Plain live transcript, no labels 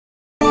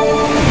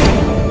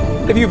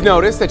If you've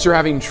noticed that you're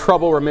having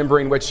trouble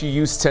remembering what you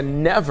used to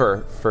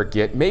never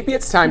forget, maybe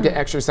it's time to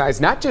exercise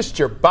not just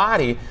your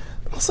body,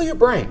 but also your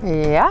brain.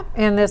 Yeah,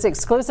 in this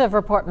exclusive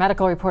report,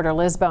 medical reporter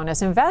Liz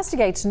Bonis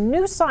investigates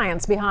new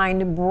science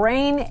behind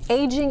brain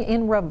aging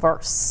in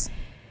reverse.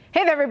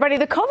 Hey there, everybody.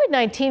 The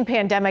COVID-19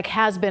 pandemic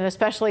has been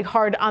especially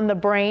hard on the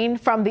brain.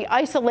 From the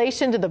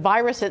isolation to the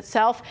virus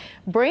itself,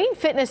 brain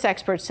fitness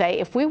experts say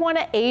if we want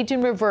to age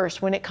in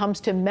reverse when it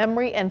comes to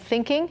memory and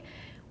thinking,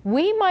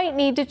 we might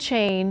need to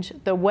change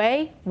the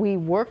way we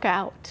work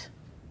out.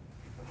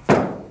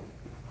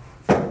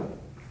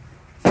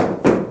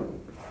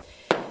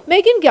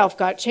 Megan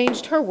Gelfgott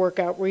changed her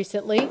workout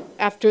recently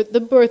after the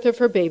birth of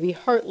her baby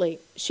Hartley.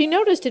 She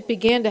noticed it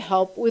began to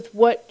help with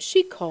what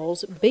she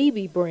calls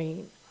baby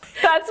brain.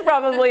 That's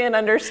probably an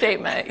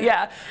understatement.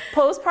 Yeah,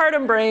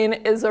 postpartum brain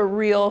is a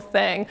real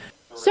thing.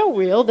 So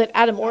real that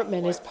Adam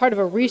Ortman is part of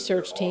a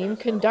research team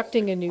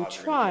conducting a new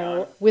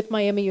trial with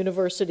Miami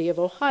University of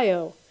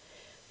Ohio.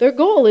 Their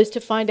goal is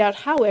to find out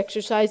how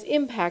exercise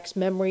impacts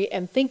memory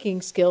and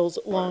thinking skills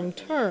long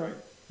term,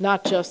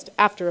 not just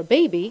after a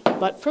baby,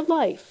 but for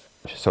life.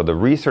 So the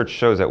research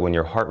shows that when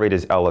your heart rate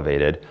is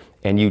elevated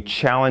and you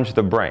challenge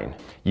the brain,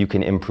 you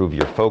can improve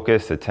your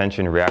focus,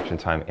 attention, reaction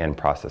time, and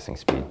processing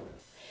speed.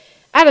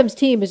 Adam's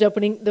team is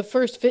opening the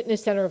first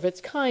fitness center of its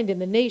kind in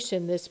the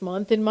nation this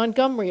month in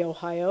Montgomery,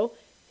 Ohio.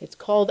 It's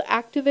called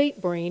Activate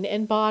Brain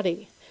and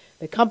Body.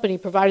 The company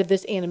provided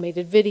this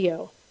animated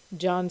video.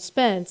 John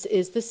Spence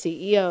is the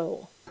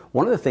CEO.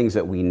 One of the things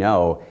that we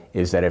know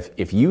is that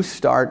if you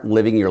start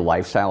living your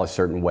lifestyle a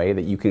certain way,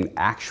 that you can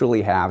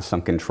actually have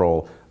some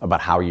control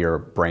about how your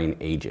brain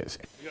ages.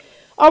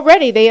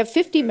 Already, they have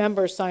 50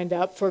 members signed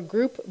up for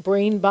group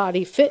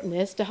brain-body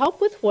fitness to help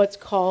with what's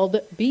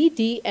called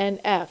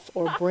BDNF,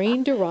 or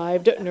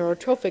brain-derived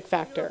neurotrophic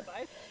factor.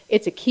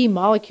 It's a key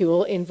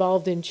molecule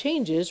involved in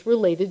changes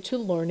related to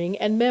learning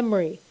and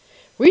memory.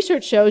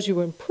 Research shows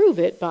you improve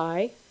it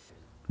by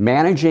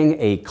managing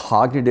a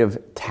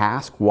cognitive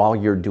task while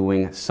you're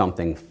doing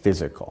something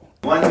physical.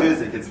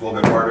 Lunges, it gets a little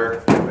bit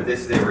harder, but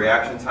this is a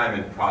reaction time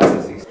and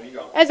processing.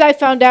 As I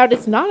found out,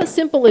 it's not as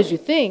simple as you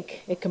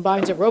think. It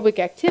combines aerobic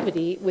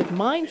activity with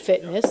mind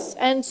fitness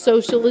and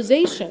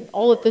socialization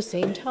all at the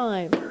same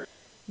time.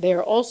 They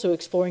are also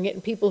exploring it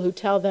in people who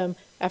tell them,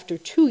 after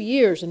 2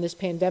 years in this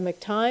pandemic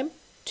time,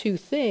 2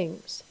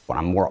 things. When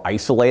I'm more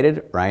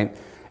isolated, right?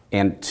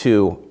 And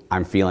 2,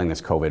 I'm feeling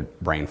this COVID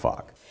brain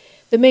fog.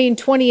 The main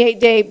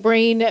 28-day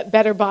Brain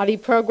Better Body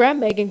program,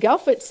 Megan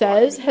Gelfgott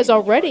says, has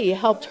already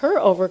helped her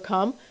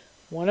overcome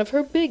one of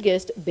her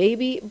biggest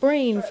baby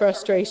brain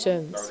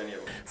frustrations.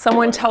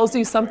 Someone tells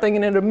you something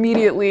and it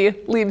immediately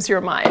leaves your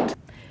mind.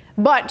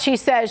 But she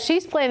says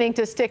she's planning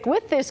to stick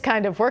with this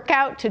kind of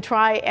workout to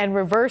try and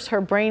reverse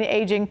her brain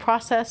aging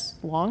process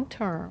long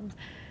term.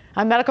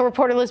 I'm medical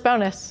reporter Liz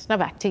Bonis. Now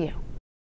back to you.